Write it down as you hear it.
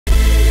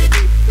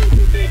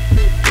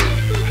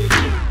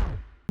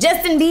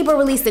Justin Bieber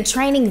released a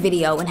training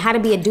video on how to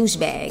be a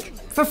douchebag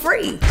for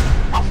free.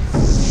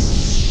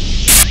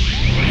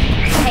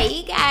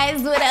 Hey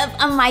guys, what up?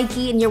 I'm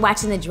Mykie and you're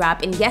watching The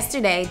Drop, and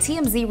yesterday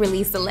TMZ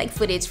released select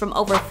footage from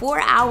over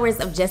 4 hours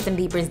of Justin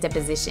Bieber's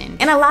deposition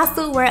in a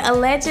lawsuit where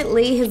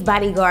allegedly his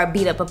bodyguard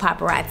beat up a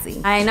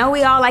paparazzi. I know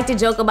we all like to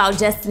joke about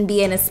Justin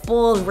being a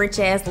spoiled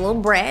rich-ass little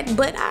brat,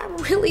 but I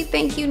really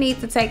think you need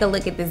to take a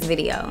look at this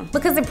video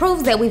because it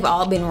proves that we've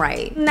all been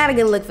right. Not a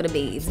good look for the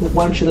bees.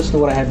 Why don't you listen to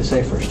what I had to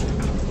say first?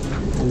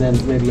 And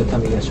then maybe you'll tell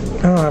me yes or no.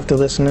 I don't have to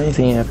listen to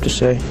anything you have to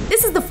say.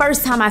 This is the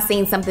first time I've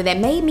seen something that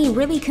made me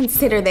really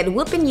consider that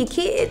whooping your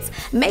kids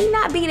may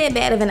not be that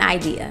bad of an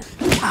idea.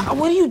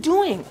 What are you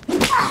doing?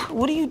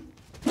 What are you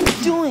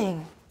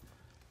doing?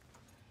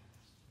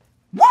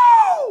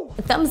 Whoa!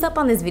 Thumbs up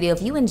on this video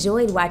if you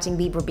enjoyed watching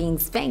Bieber being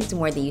spanked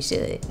more than you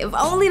should. If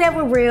only that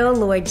were real,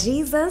 Lord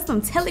Jesus.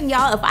 I'm telling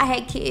y'all, if I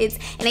had kids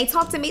and they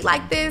talk to me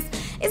like this,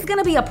 it's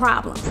gonna be a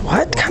problem.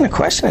 What kind of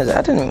question is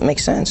that? That didn't make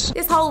sense.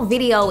 This whole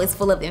video is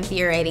full of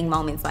infuriating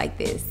moments like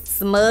this.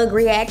 Smug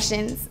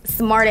reactions,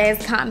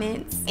 smart-ass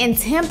comments, and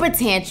temper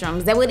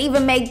tantrums that would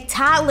even make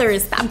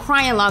toddlers stop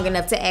crying long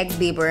enough to ask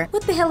Bieber,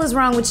 what the hell is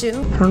wrong with you?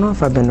 I don't know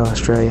if I've been to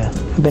Australia.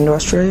 I've been to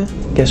Australia?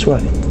 Guess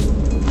what?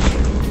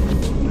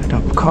 I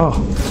don't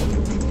recall.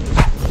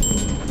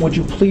 Would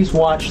you please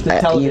watch the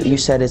television? You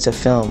said it's a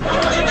film.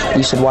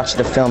 You should watch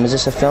the film. Is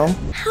this a film?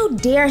 How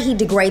dare he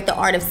degrade the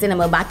art of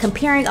cinema by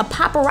comparing a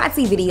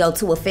paparazzi video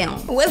to a film?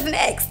 What's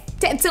next?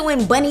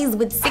 Tattooing bunnies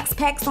with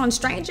six-packs on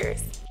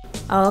strangers?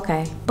 Oh,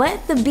 okay.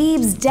 But the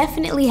Biebs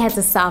definitely has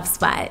a soft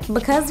spot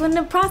because when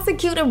the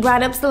prosecutor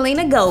brought up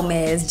Selena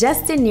Gomez,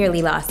 Justin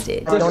nearly lost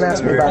it. Don't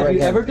ask me about her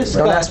again.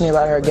 Don't ask me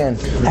about her again.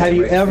 Have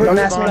you ever? Don't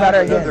ask me about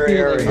her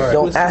again.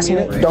 Don't ask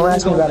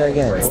me about her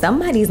again.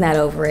 Somebody's not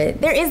over it.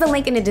 There is a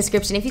link in the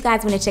description if you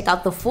guys want to check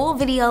out the full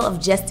video of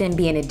Justin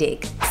being a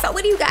dick. So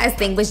what do you guys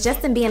think? Was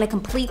Justin being a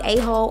complete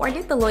a-hole or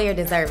did the lawyer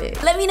deserve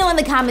it? Let me know in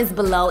the comments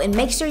below and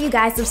make sure you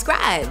guys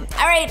subscribe.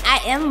 All right, I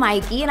am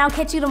Mykie and I'll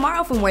catch you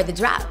tomorrow for more of The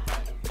Drop.